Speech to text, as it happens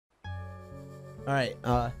All right.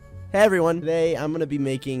 Hey everyone. Today I'm gonna be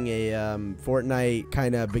making a Fortnite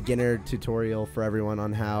kind of beginner tutorial for everyone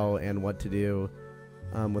on how and what to do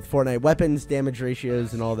with Fortnite weapons, damage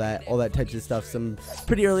ratios, and all that types of stuff. Some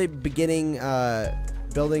pretty early beginning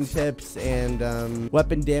building tips and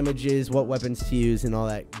weapon damages, what weapons to use, and all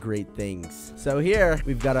that great things. So here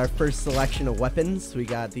we've got our first selection of weapons. We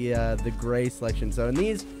got the gray selection. So in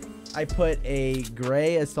these, I put a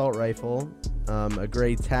gray assault rifle, a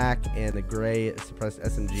gray tac, and a gray suppressed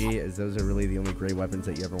SMG, as those are really the only gray weapons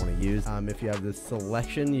that you ever want to use. If you have this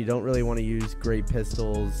selection, you don't really want to use gray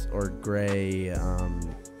pistols or gray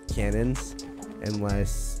cannons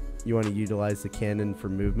unless you want to utilize the cannon for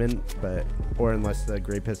movement, or unless the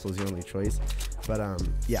gray pistol is your only choice. But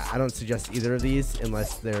yeah, I don't suggest either of these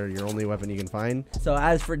unless they're your only weapon you can find. So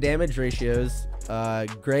as for damage ratios,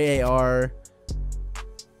 gray AR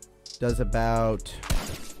does about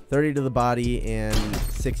 30 to the body and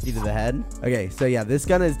 60 to the head. Okay, so yeah, this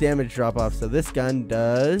gun is damage drop off. So this gun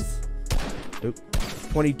does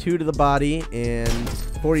 22 to the body and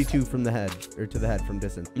 42 from the head, or to the head from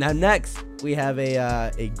distance. Now next we have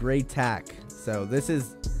a gray tac. So this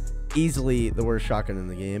is easily the worst shotgun in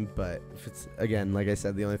the game, but if it's, again, like I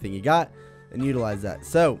said, the only thing you got, then utilize that.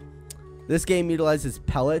 So this game utilizes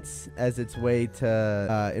pellets as its way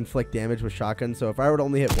to inflict damage with shotgun. So if I were to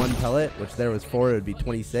only hit one pellet, which there was 4, it would be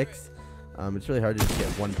 26. It's really hard to just get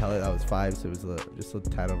one pellet. That was 5, so it was just a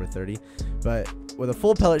tad over 30. But with a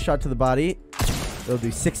full pellet shot to the body, it'll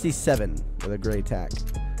do 67 with a gray tac.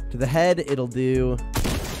 To the head, it'll do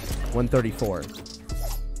 134.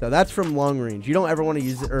 So that's from long range. You don't ever want to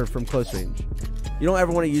use it, or from close range. You don't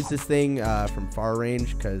ever want to use this thing from far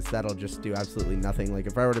range, because that'll just do absolutely nothing. Like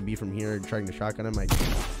if I were to be from here and trying to shotgun him, I'd do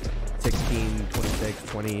 16, 26,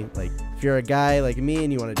 20. Like if you're a guy like me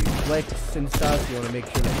and you want to do flicks and stuff, you want to make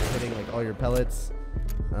sure that you're hitting like all your pellets,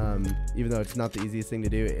 even though it's not the easiest thing to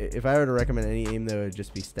do. If I were to recommend any aim, though, it would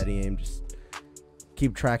just be steady aim. Just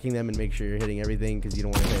keep tracking them and make sure you're hitting everything, because you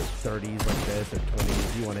don't want to hit 30s like this or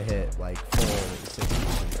 20s. You want to hit like full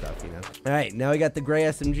 60s and stuff, you know. All right, now we got the gray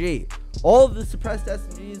SMG. All of the suppressed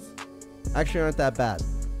SMGs actually aren't that bad,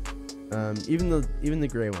 even the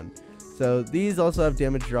gray one. So these also have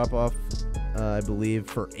damage drop off, I believe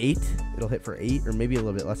for 8. It'll hit for 8, or maybe a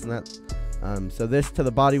little bit less than that. So this to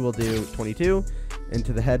the body will do 22, and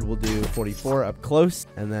to the head will do 44 up close,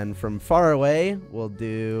 and then from far away we'll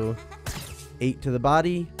do 8 to the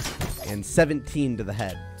body and 17 to the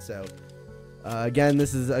head. So again,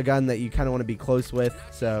 this is a gun that you kind of want to be close with.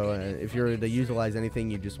 So if you're to utilize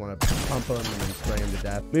anything, you just want to pump them and then spray them to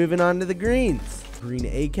death. Moving on to the greens. Green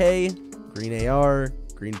AK, green AR,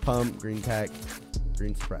 green pump, green tac,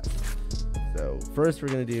 green suppress. So first we're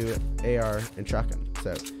going to do AR and shotgun.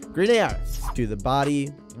 So green AR to the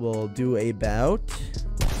body will do about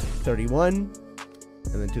 31,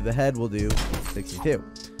 and then to the head we'll do 62.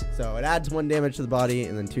 So it adds 1 damage to the body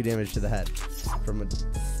and then 2 damage to the head. From a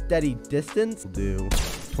steady distance, we'll do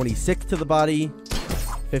 26 to the body,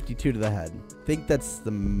 52 to the head. I think that's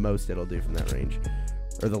the most it'll do from that range,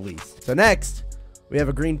 or the least. So next, we have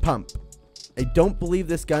a green pump. I don't believe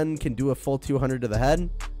this gun can do a full 200 to the head.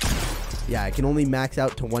 Yeah, it can only max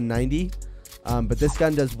out to 190. But this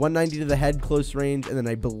gun does 190 to the head close range, and then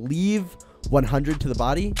I believe 100 to the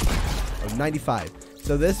body, or 95.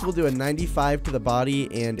 So this will do a 95 to the body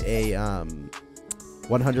and a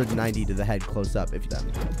 190 to the head close up if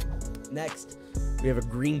done. Next, we have a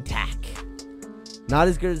green tac. Not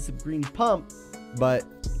as good as the green pump, but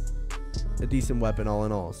a decent weapon all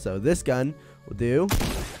in all. So this gun will do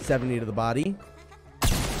 70 to the body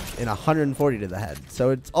and 140 to the head. So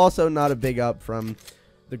it's also not a big up from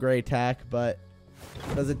the gray tac, but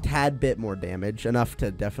does a tad bit more damage, enough to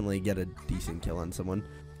definitely get a decent kill on someone.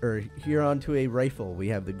 Or here onto a rifle, we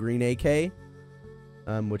have the green AK,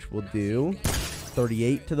 which will do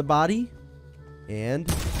 38 to the body and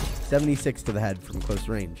 76 to the head from close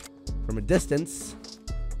range. From a distance,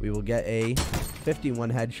 we will get a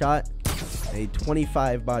 51 headshot, a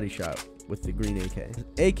 25 body shot with the green AK.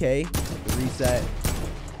 AK, the reset,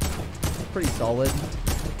 pretty solid.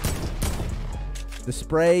 The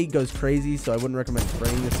spray goes crazy, so I wouldn't recommend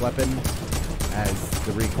spraying this weapon, as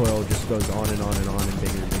the recoil just goes on and on and on, and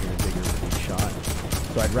bigger and bigger and bigger with each shot.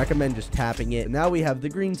 So I'd recommend just tapping it. Now we have the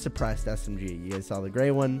green suppressed SMG. You guys saw the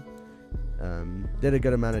gray one. Did a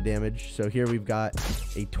good amount of damage. So here we've got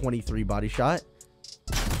a 23 body shot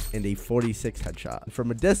and a 46 headshot.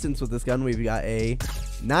 From a distance with this gun, we've got a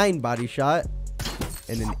 9 body shot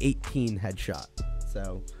and an 18 headshot.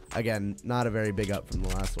 So again, not a very big up from the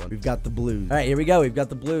last one. We've got the blues. All right, here we go. We've got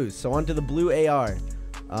the blues. So onto the blue AR.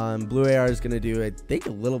 Blue AR is going to do, I think,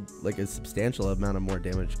 a substantial amount of more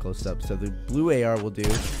damage close up. So the blue AR will do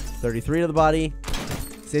 33 to the body,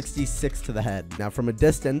 66 to the head. Now from a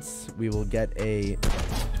distance, we will get a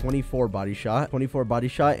 24 body shot,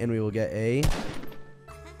 and we will get a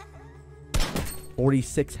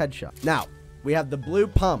 46 headshot. Now we have the blue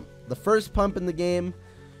pump, the first pump in the game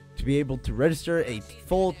to be able to register a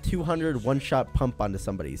full 200 one-shot pump onto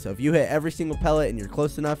somebody. So if you hit every single pellet and you're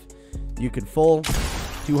close enough, you could full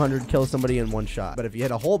 200 kill somebody in one shot. But if you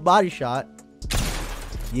hit a whole body shot,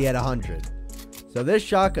 you get 100. So this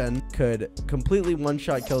shotgun could completely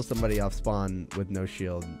one-shot kill somebody off spawn with no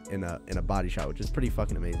shield in a body shot, which is pretty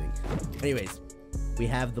fucking amazing. Anyways, we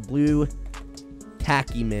have the blue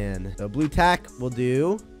tacky man. So blue tack will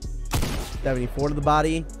do 74 to the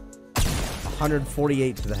body,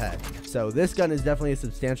 148 to the head. So this gun is definitely a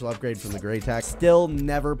substantial upgrade from the gray tack. Still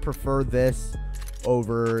never prefer this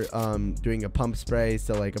over doing a pump spray.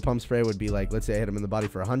 So like a pump spray would be like, let's say I hit him in the body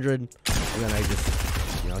for 100, and then I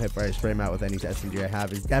just, you know, hip fire spray him out with any SMG I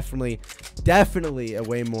have. Is definitely a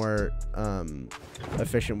way more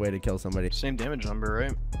efficient way to kill somebody. Same damage number,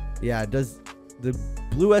 right? Yeah, it does. The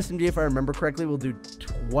blue SMG, if I remember correctly, will do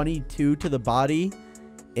 22 to the body,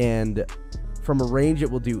 and from a range it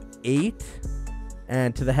will do 8,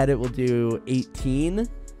 and to the head it will do 18,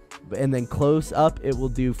 and then close up it will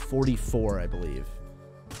do 44, I believe.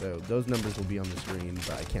 So those numbers will be on the screen,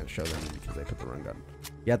 but I can't show them because I put the wrong gun.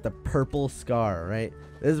 You got the purple scar, right?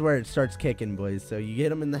 This is where it starts kicking, boys. So you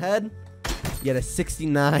hit him in the head, you get a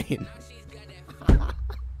 69.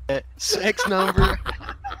 6 number.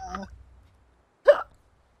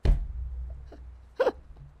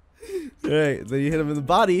 Alright, then you hit him in the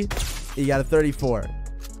body, you got a 34.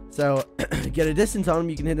 So get a distance on him,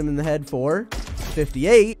 you can hit him in the head for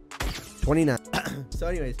 58, 29. So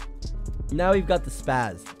anyways, now we've got the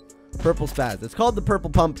spaz, purple spaz. It's called the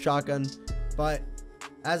purple pump shotgun, but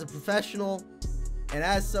as a professional and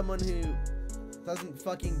as someone who doesn't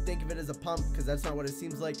fucking think of it as a pump, because that's not what it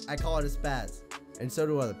seems like, I call it a spaz. And so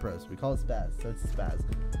do other pros. We call it spaz, so it's a spaz.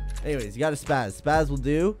 Anyways, you got a spaz. Spaz will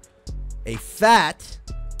do a fat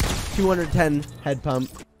 210 head pump.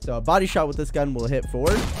 So a body shot with this gun will hit for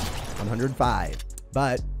 105.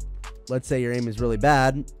 But let's say your aim is really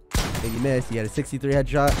bad and you miss, you get a 63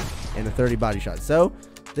 headshot and a 30 body shot. So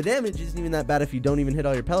the damage isn't even that bad if you don't even hit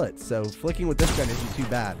all your pellets. So flicking with this gun isn't too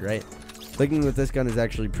bad, right? Flicking with this gun is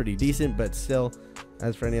actually pretty decent, but still,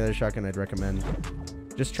 as for any other shotgun, I'd recommend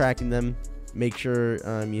just tracking them. Make sure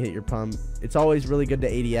you hit your pump. It's always really good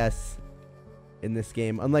to ADS in this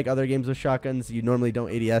game. Unlike other games with shotguns, you normally don't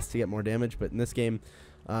ADS to get more damage, but in this game,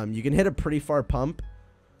 you can hit a pretty far pump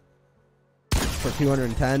for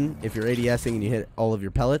 210 if you're ADSing and you hit all of your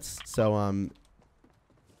pellets. So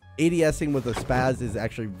ADSing with a spaz is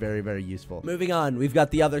actually very, very useful. Moving on, we've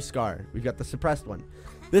got the other scar. We've got the suppressed one.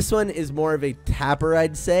 This one is more of a tapper,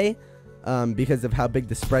 I'd say, because of how big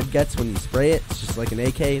the spread gets when you spray it. It's just like an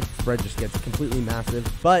AK. The spread just gets completely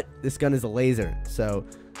massive. But this gun is a laser, so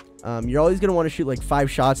you're always going to want to shoot like 5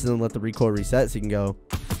 shots and then let the recoil reset so you can go.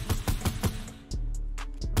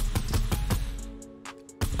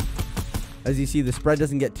 As you see, the spread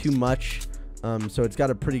doesn't get too much, so it's got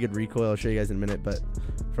a pretty good recoil. I'll show you guys in a minute, but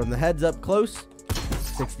from the heads up close,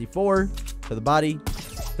 64, to the body,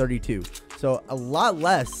 32. So a lot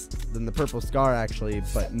less than the purple scar actually,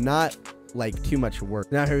 but not like too much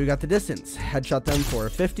work. Now here we got the distance. Headshot them for a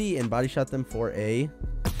 50 and body shot them for a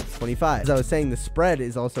 25. As I was saying, the spread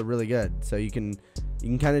is also really good, so you can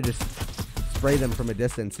kind of just spray them from a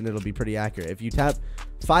distance and it'll be pretty accurate. If you tap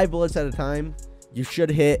 5 bullets at a time, you should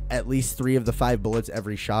hit at least 3 of the 5 bullets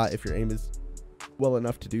every shot if your aim is well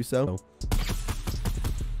enough to do so.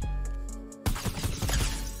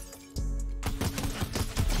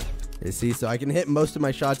 You see, so I can hit most of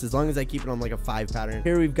my shots as long as I keep it on like a 5 pattern.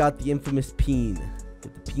 Here we've got the infamous Peen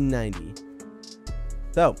with the P90.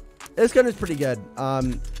 So this gun is pretty good.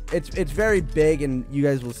 It's very big, and you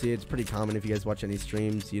guys will see it's pretty common if you guys watch any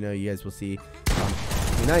streams. You know, you guys will see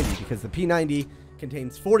P90 because the P90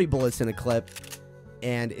 contains 40 bullets in a clip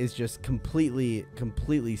and is just completely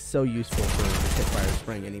so useful for hip fire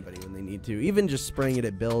spraying anybody when they need to. Even just spraying it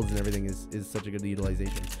at builds and everything is such a good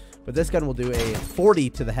utilization. But this gun will do a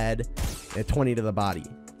 40 to the head and a 20 to the body.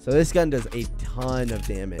 So this gun does a ton of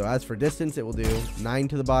damage. So as for distance, it will do 9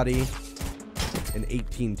 to the body and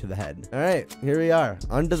 18 to the head. All right, here we are.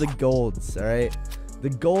 Onto the golds, all right?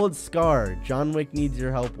 The gold scar, John Wick needs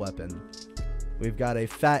your help weapon. We've got a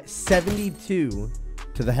fat 72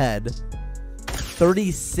 to the head,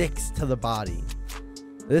 36 to the body.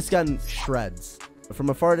 This gun shreds.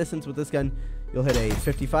 From a far distance with this gun, you'll hit a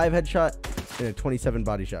 55 headshot and a 27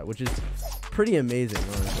 body shot, which is pretty amazing,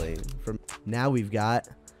 honestly. From now we've got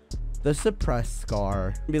the suppressed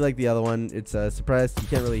scar. Be like the other one. It's suppressed. You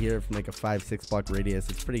can't really hear it from like a 5-6 block radius.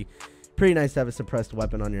 It's pretty nice to have a suppressed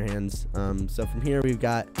weapon on your hands. So from here we've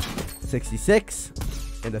got 66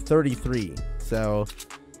 and a 33. So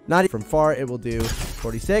not from far, it will do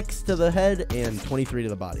 46 to the head and 23 to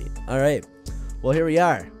the body. All right. Well, here we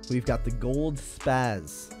are. We've got the gold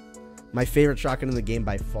spaz. My favorite shotgun in the game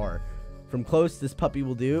by far. From close, this puppy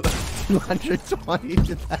will do 220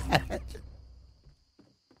 to the head.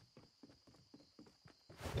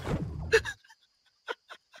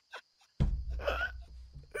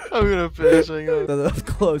 I'm gonna finish. Hang on. So up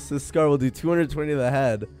close, this scar will do 220 to the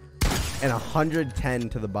head and 110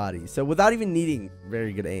 to the body. So without even needing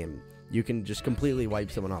very good aim, you can just completely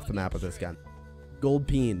wipe someone off the map with this gun. Gold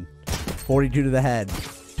peen, 42 to the head,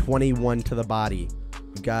 21 to the body.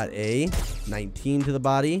 We've got a 19 to the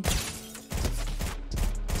body,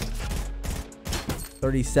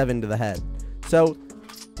 37 to the head. So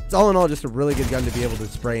it's all in all just a really good gun to be able to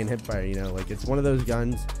spray and hip fire. You know, like it's one of those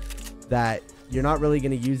guns that you're not really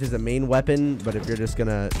going to use as a main weapon, but if you're just going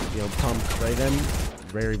to, you know, pump spray them,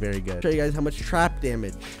 very, very good. I'll show you guys how much trap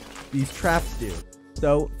damage these traps do.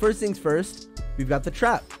 So first things first, we've got the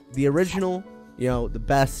trap, the original, you know, the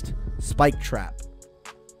best spike trap.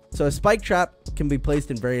 So a spike trap can be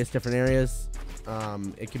placed in various different areas.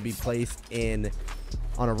 It can be placed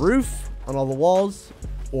on a roof, on all the walls,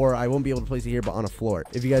 or I won't be able to place it here, but on a floor.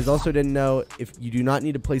 If you guys also didn't know, if you do not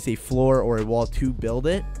need to place a floor or a wall to build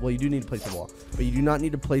it, well, you do need to place a wall, but you do not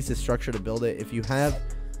need to place a structure to build it. If you have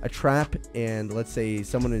a trap and let's say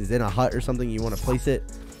someone is in a hut or something, you want to place it,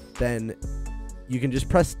 then you can just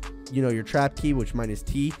press, you know, your trap key, which mine is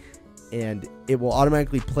T, and it will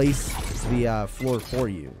automatically place the floor for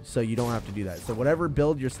you, so you don't have to do that. So whatever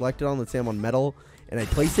build you're selected on, let's say I'm on metal and I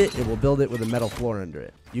place it, it will build it with a metal floor under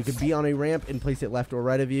it. You could be on a ramp and place it left or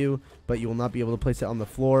right of you, but you will not be able to place it on the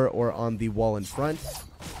floor or on the wall in front.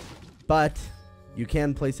 But you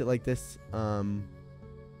can place it like this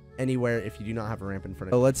anywhere if you do not have a ramp in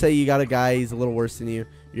front of you. So let's say you got a guy, he's a little worse than you.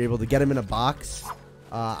 You're able to get him in a box.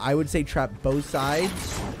 I would say trap both sides.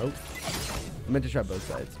 Oh, I meant to trap both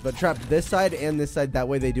sides. But trap this side and this side. That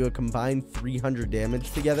way they do a combined 300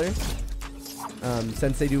 damage together.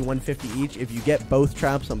 Since they do 150 each, if you get both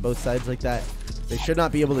traps on both sides like that, they should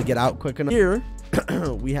not be able to get out quick enough. Here,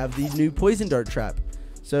 we have the new poison dart trap.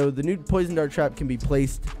 So the new poison dart trap can be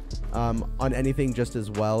placed on anything just as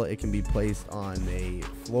well. It can be placed on a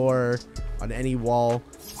floor, on any wall.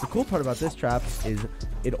 The cool part about this trap is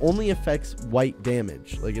it only affects white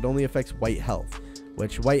damage. Like, it only affects white health,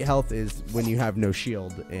 which white health is when you have no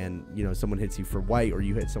shield and, you know, someone hits you for white or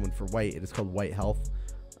you hit someone for white. It is called white health.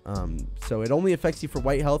 So it only affects you for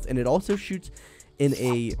white health, and it also shoots in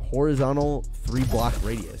a horizontal 3-block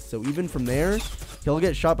radius. So even from there, he'll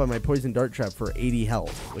get shot by my poison dart trap for 80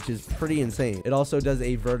 health, which is pretty insane. It also does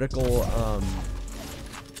a vertical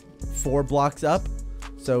 4 blocks up.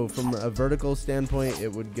 So from a vertical standpoint,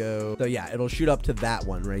 it would go, so yeah, it'll shoot up to that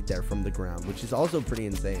one right there from the ground, which is also pretty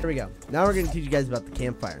insane. Here we go. Now we're going to teach you guys about the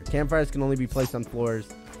campfire. Campfires can only be placed on floors,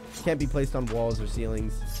 can't be placed on walls or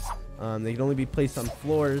ceilings. They can only be placed on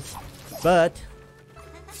floors, but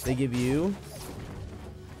they give you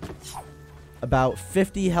about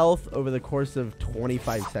 50 health over the course of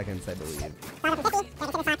 25 seconds, I believe.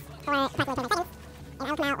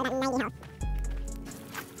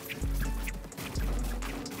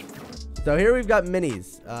 So here we've got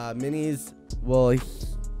minis. Minis, well,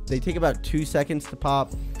 they take about 2 seconds to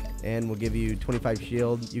pop and will give you 25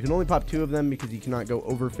 shield. You can only pop 2 of them because you cannot go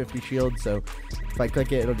over 50 shield. So if I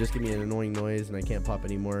click it, it'll just give me an annoying noise and I can't pop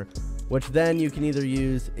anymore. Which then you can either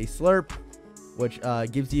use a slurp, which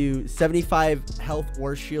gives you 75 health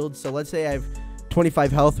or shield. So let's say I have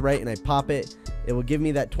 25 health, right, and I pop it, it will give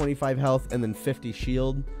me that 25 health and then 50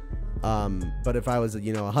 shield. But if I was,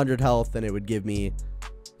 you know, 100 health, then it would give me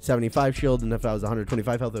 75 shield, and if I was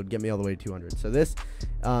 125 health, it would get me all the way to 200. So this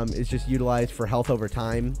is just utilized for health over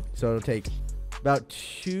time. So it'll take about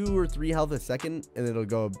 2 or 3 health a second, and it'll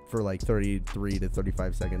go for like 33 to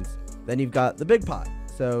 35 seconds. Then you've got the big pot.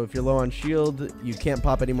 So if you're low on shield, you can't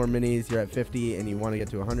pop any more minis, you're at 50 and you want to get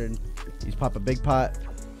to 100, you just pop a big pot,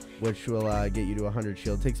 which will get you to 100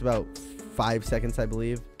 shield. It takes about 5 seconds, I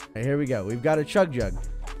believe. All right, here we go. We've got a chug jug.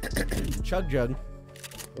 Chug jug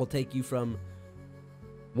will take you from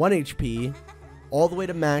 1 HP all the way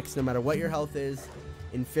to max, no matter what your health is,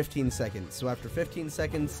 in 15 seconds. So after 15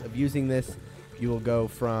 seconds of using this, you will go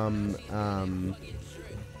from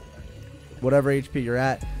whatever HP you're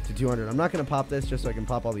at to 200. I'm not going to pop this just so I can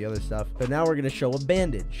pop all the other stuff. But now we're going to show a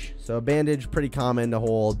bandage. So a bandage, pretty common to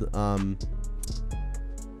hold.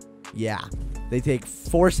 Yeah. They take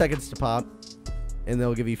 4 seconds to pop, and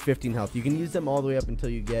they'll give you 15 health. You can use them all the way up until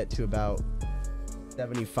you get to about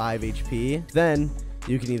 75 HP. Then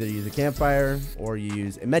you can either use a campfire or you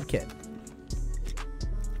use a med kit.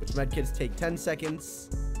 Which med kits take 10 seconds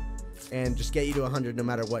and just get you to 100 no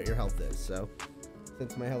matter what your health is. So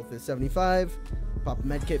since my health is 75, pop a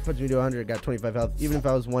med kit, puts me to 100, got 25 health. Even if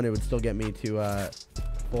I was 1, it would still get me to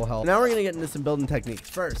full health. Now we're gonna get into some building techniques.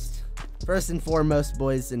 First and foremost,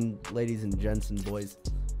 boys and ladies and gents and boys,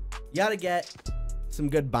 you gotta get some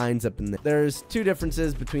good binds up in there. There's two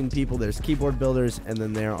differences between people. There's keyboard builders and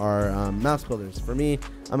then there are mouse builders. For me,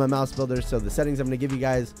 I'm a mouse builder, so the settings I'm gonna give you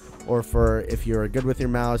guys, or for if you're good with your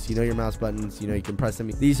mouse, you know your mouse buttons, you know you can press them.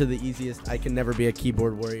 These are the easiest. I can never be a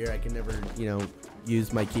keyboard warrior. I can never, you know,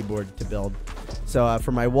 use my keyboard to build. So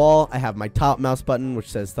for my wall, I have my top mouse button, which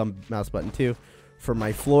says thumb mouse button 2. For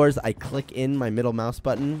my floors, I click in my middle mouse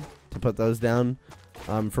button to put those down.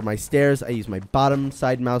 For my stairs, I use my bottom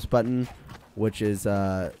side mouse button, which is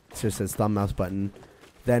just says thumb mouse button.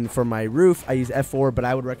 Then for my roof, I use F4, but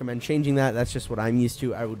I would recommend changing that. That's just what I'm used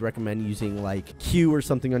to. I would recommend using like Q or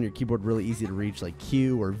something on your keyboard, really easy to reach, like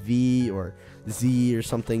Q or V or Z or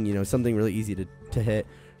something, you know, something really easy to hit.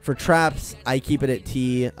 For traps, I keep it at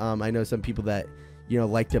T. I know some people that, you know,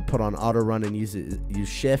 like to put on auto run and use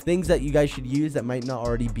shift. Things that you guys should use that might not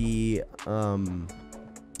already be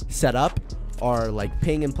set up are like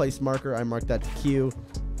ping and place marker. I mark that to Q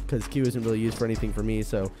because Q isn't really used for anything for me.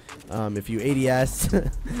 So if you ADS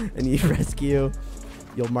and you press Q,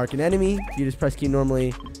 you'll mark an enemy. If you just press Q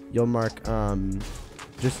normally, you'll mark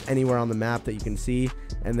just anywhere on the map that you can see.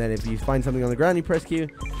 And then if you find something on the ground, you press Q,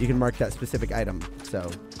 you can mark that specific item. So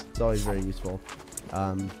it's always very useful.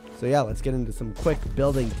 So yeah, let's get into some quick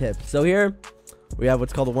building tips. So here we have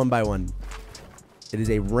what's called a 1x1. It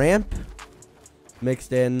is a ramp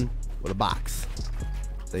mixed in with a box.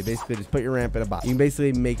 So you basically just put your ramp in a box. You can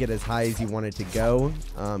basically make it as high as you want it to go.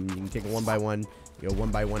 You can take a 1x1, you go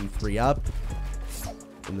 1x1 3 up,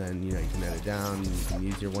 and then you know you can add it down. You can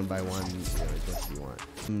use your 1x1, you know, as much as you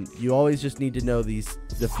want. You always just need to know the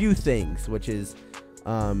few things, which is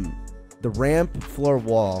the ramp, floor,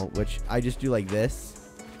 wall, which I just do like this.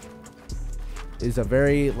 Is a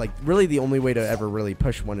very, like, really the only way to ever really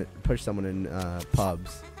push someone in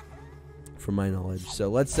pubs, from my knowledge. So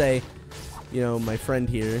let's say, you know, my friend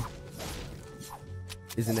here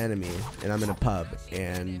is an enemy and I'm in a pub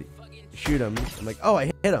and shoot him. I'm like, oh, I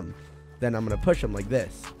hit him. Then I'm gonna push him like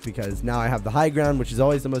this because now I have the high ground, which is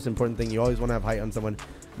always the most important thing. You always want to have height on someone.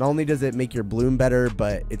 Not only does it make your bloom better,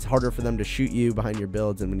 but it's harder for them to shoot you behind your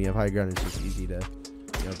builds, and when you have high ground, it's just easy to,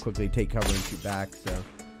 you know, quickly take cover and shoot back. So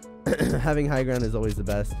having high ground is always the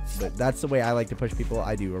best, but that's the way I like to push people.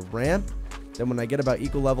 I do a ramp, then when I get about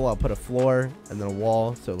equal level, I'll put a floor and then a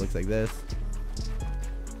wall, so it looks like this.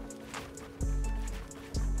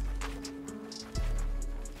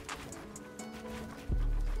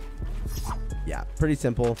 Yeah, pretty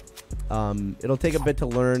simple. It'll take a bit to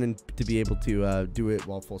learn and to be able to do it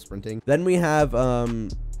while full sprinting. Then we have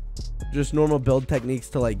just normal build techniques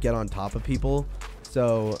to like get on top of people.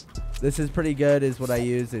 So this is pretty good, is what I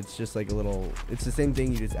use. It's just like a little, it's the same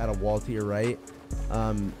thing, you just add a wall to your right.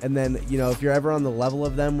 And then, you know, if you're ever on the level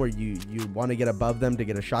of them where you want to get above them to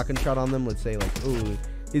get a shotgun shot on them, let's say like, ooh,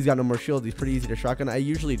 he's got no more shield, he's pretty easy to shotgun. I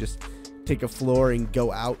usually just take a floor and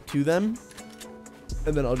go out to them,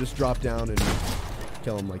 and then I'll just drop down and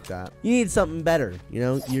kill them like that. You need something better, you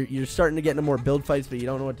know. You're starting to get into more build fights, but you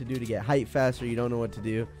don't know what to do to get height faster. You don't know what to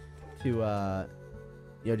do to,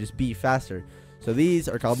 you know, just be faster. So these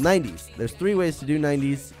are called 90s. There's 3 ways to do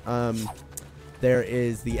 90s. There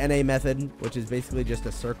is the NA method, which is basically just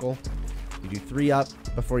a circle. You do 3 up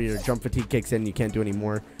before your jump fatigue kicks in. You can't do any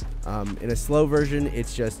more. In a slow version,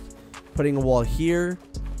 it's just putting a wall here,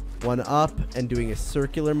 1 up, and doing a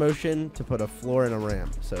circular motion to put a floor and a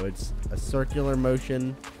ramp. So it's a circular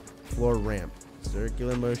motion, floor, ramp.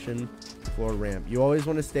 Circular motion, floor, ramp. You always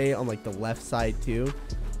want to stay on like the left side too,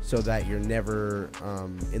 so that you're never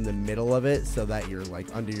in the middle of it, so that you're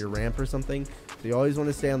like under your ramp or something. So you always want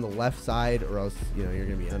to stay on the left side, or else, you know, you're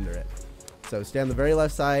gonna be under it. So stay on the very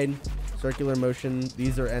left side, circular motion.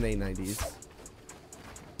 These are NA 90s.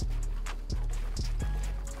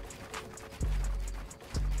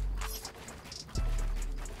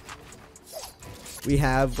 We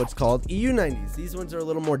have what's called EU 90s. These ones are a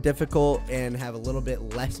little more difficult and have a little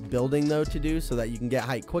bit less building though to do, so that you can get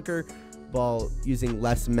height quicker while using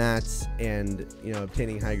less mats and, you know,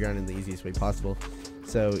 obtaining high ground in the easiest way possible.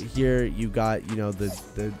 So here you got, you know,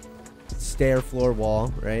 the stair, floor,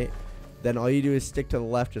 wall, right? Then all you do is stick to the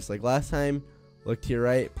left just like last time, look to your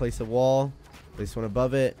right, place a wall, place one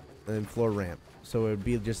above it, and then floor, ramp. So it would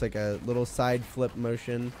be just like a little side flip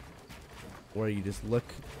motion where you just look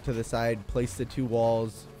to the side, place the 2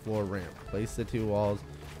 walls, floor ramp. Place the 2 walls,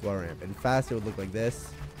 floor ramp. And fast, it would look like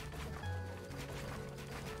this.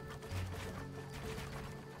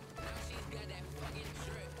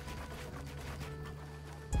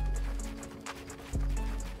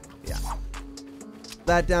 Yeah.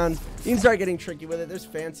 That down. You can start getting tricky with it. There's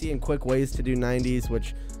fancy and quick ways to do 90s,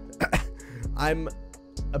 which I'm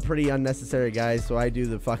a pretty unnecessary guy, so I do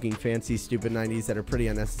the fucking fancy stupid 90s that are pretty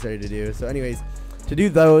unnecessary to do. So anyways, to do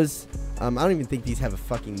those, I don't even think these have a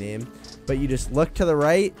fucking name, but you just look to the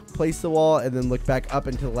right, place the wall, and then look back up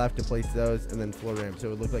and to the left to place those, and then floor ramp. So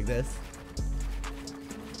it would look like this.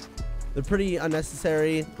 They're pretty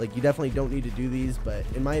unnecessary. Like, you definitely don't need to do these, but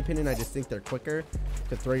in my opinion, I just think they're quicker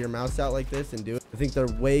to throw your mouse out like this and do it. I think they're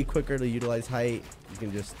way quicker to utilize height. You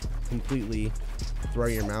can just completely throw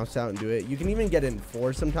your mouse out and do it. You can even get in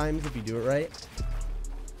 4 sometimes if you do it right.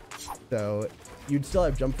 So you'd still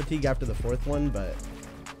have jump fatigue after the 4th one, but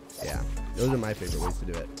yeah, those are my favorite ways to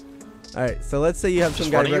do it. All right, so let's say you have some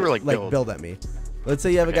guy build at me. Let's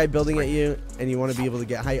say you have a guy building at you and you want to be able to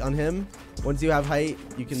get height on him. Once you have height,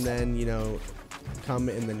 you can then, you know, come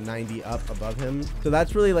in the 90 up above him. So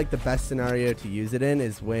that's really like the best scenario to use it in,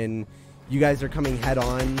 is when you guys are coming head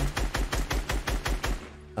on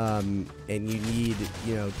and you need,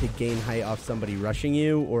 you know, to gain height off somebody rushing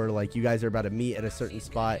you, or like you guys are about to meet at a certain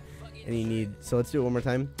spot and you need, so let's do it one more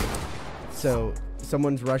time. So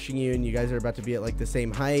someone's rushing you and you guys are about to be at like the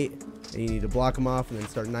same height and you need to block them off and then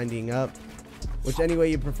start 90ing up, which any way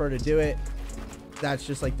you prefer to do it, that's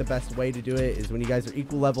just like the best way to do it, is when you guys are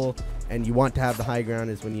equal level and you want to have the high ground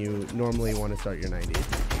is when you normally want to start your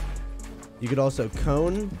 90s. You could also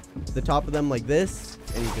cone the top of them like this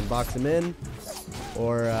and you can box them in,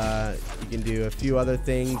 or you can do a few other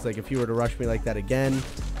things. Like if you were to rush me like that again,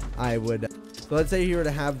 I would, so let's say you were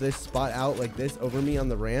to have this spot out like this over me on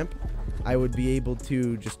the ramp, I would be able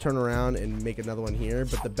to just turn around and make another one here.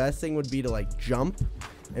 But the best thing would be to like jump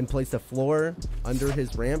and place a floor under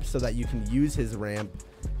his ramp so that you can use his ramp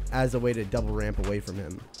as a way to double ramp away from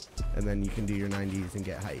him, and then you can do your 90s and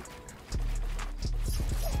get height.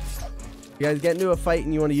 You guys get into a fight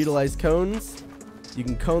and you want to utilize cones, you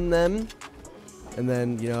can cone them, and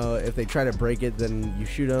then, you know, if they try to break it, then you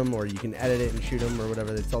shoot them, or you can edit it and shoot them or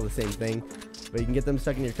whatever. It's all the same thing, but you can get them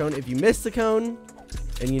stuck in your cone. If you miss the cone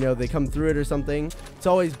and, you know, they come through it or something, it's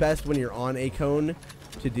always best when you're on a cone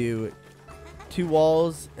to do 2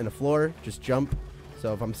 walls and a floor. Just jump.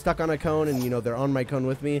 So if I'm stuck on a cone and, you know, they're on my cone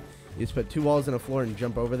with me, you just put 2 walls and a floor and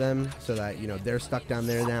jump over them so that, you know, they're stuck down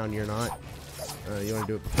there now and you're not. You want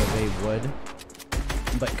to do it before they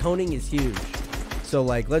would. But coning is huge. So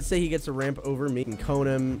like, let's say he gets a ramp over me, and cone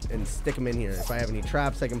him and stick him in here. If I have any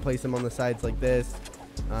traps, I can place him on the sides like this.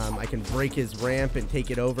 I can break his ramp and take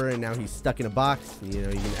it over, and now he's stuck in a box. You know,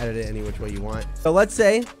 you can edit it any which way you want. So let's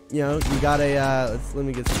say, you know, you got a, let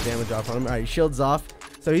me get some damage off on him. All right, shield's off.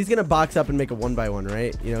 So he's going to box up and make a 1x1,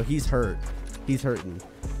 right? You know, he's hurt. He's hurting.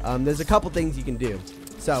 There's a couple things you can do.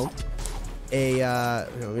 So,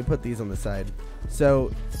 let me put these on the side.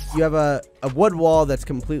 So you have a wood wall that's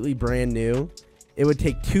completely brand new. It would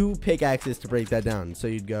take 2 pickaxes to break that down. So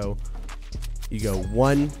you go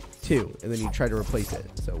 1, 2, and then you try to replace it.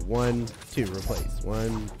 So 1, 2, replace.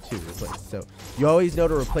 1, 2, replace. So you always know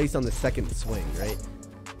to replace on the second swing, right?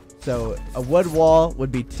 So a wood wall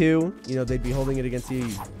would be 2. You know, they'd be holding it against you.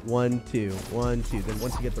 1, 2, 1, 2. Then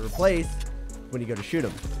once you get the replace, when you go to shoot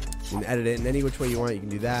them, you can edit it in any which way you want. You can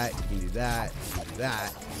do that. You can do that. You can do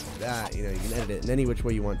that. You can do that. You know, you can edit it in any which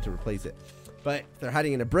way you want to replace it. But if they're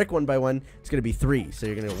hiding in a brick 1x1, it's going to be 3. So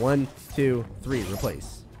you're going to go 1, 2, 3,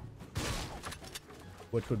 replace.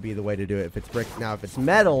 Which would be the way to do it if it's brick. Now, if it's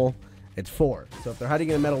metal, it's 4. So if they're hiding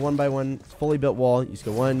in a metal 1x1, it's fully built wall. You just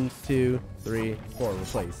go 1, 2, 3, 4,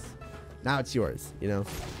 replace. Now it's yours, you know.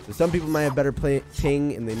 So some people might have better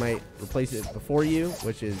ping and they might replace it before you,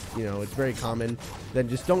 which is, you know, it's very common. Then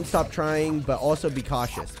just don't stop trying, but also be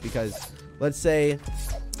cautious, because let's say,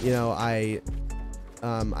 you know, I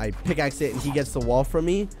pickaxe it and he gets the wall from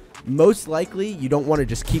me. Most likely, you don't want to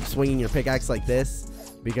just keep swinging your pickaxe like this,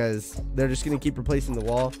 because they're just going to keep replacing the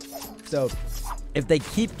wall. So if they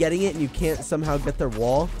keep getting it and you can't somehow get their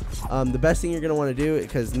wall, the best thing you're going to want to do,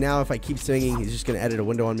 because now if I keep swinging, he's just going to edit a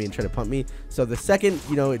window on me and try to pump me. So the second,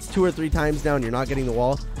 you know, it's 2 or 3 times now and you're not getting the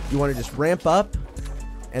wall, you want to just ramp up,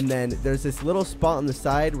 and then there's this little spot on the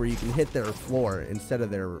side where you can hit their floor instead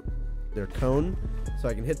of their cone. So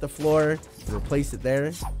I can hit the floor and replace it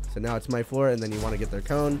there. So now it's my floor, and then you want to get their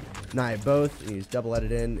cone. Now I have both, and you just double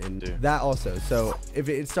edit in, and that also. So if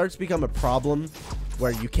it starts to become a problem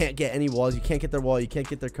where you can't get any walls, you can't get their wall, you can't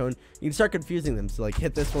get their cone. You can start confusing them. So like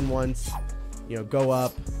hit this one once, you know, go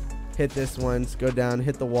up, hit this once, go down,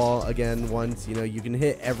 hit the wall again once. You know, you can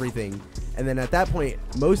hit everything. And then at that point,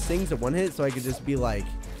 most things are one hit. So I could just be like,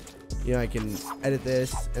 you know, I can edit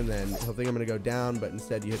this, and then he'll think I'm gonna go down, but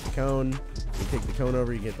instead you hit the cone, you take the cone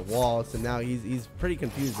over, you get the wall. So now he's pretty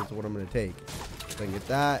confused as to what I'm gonna take. So I can get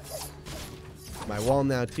that, my wall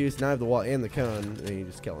now too. So now I have the wall and the cone, and then you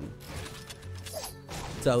just kill him.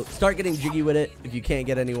 So start getting jiggy with it. If you can't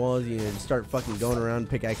get any walls, you know, just start fucking going around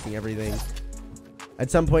pickaxing everything. At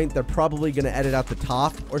some point, they're probably gonna edit out the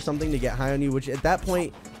top or something to get high on you. Which at that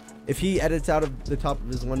point, if he edits out of the top of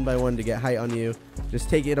his 1x1 to get height on you, just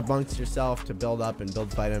take it amongst yourself to build up and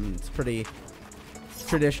build fight him. It's pretty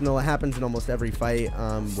traditional. It happens in almost every fight,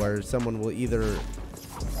 where someone will either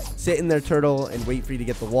sit in their turtle and wait for you to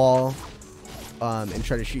get the wall and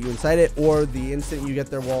try to shoot you inside it, or the instant you get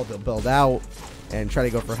their wall, they'll build out and try to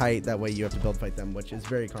go for height. That way you have to build fight them, which is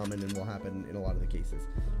very common and will happen in a lot of the cases.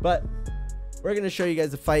 But we're going to show you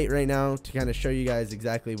guys a fight right now to kind of show you guys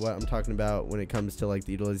exactly what I'm talking about when it comes to like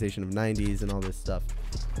the utilization of 90s and all this stuff.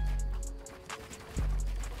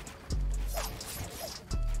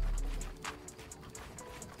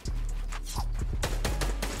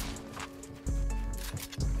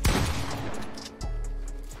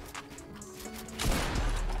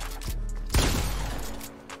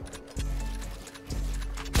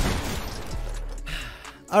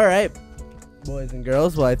 All right, boys and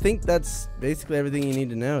girls. Well, I think that's basically everything you need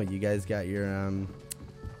to know. You guys got your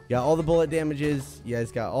got all the bullet damages. You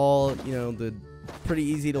guys got all, you know, the pretty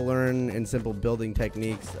easy to learn and simple building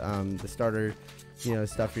techniques. The starter, you know,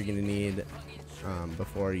 stuff you're gonna need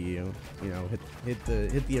before you know hit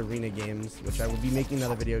the arena games, which I will be making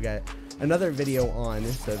another video on.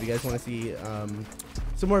 So if you guys want to see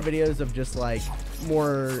some more videos of just like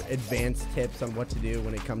more advanced tips on what to do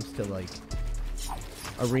when it comes to like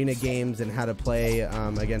arena games and how to play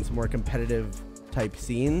against more competitive type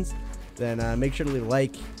scenes, then make sure to leave a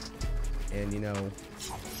like, and you know,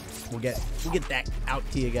 we'll get that out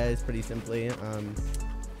to you guys pretty simply.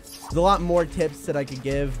 There's a lot more tips that I could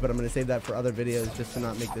give, but I'm gonna save that for other videos just to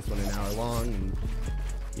not make this one an hour long, and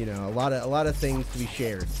you know, a lot of things to be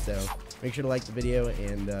shared. So make sure to like the video,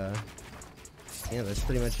 and yeah, that's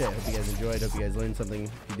pretty much it. Hope you guys enjoyed. Hope you guys learned something.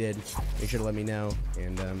 If you did, make sure to let me know.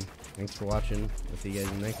 And thanks for watching. I'll see you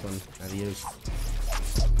guys in the next one.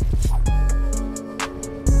 Adios.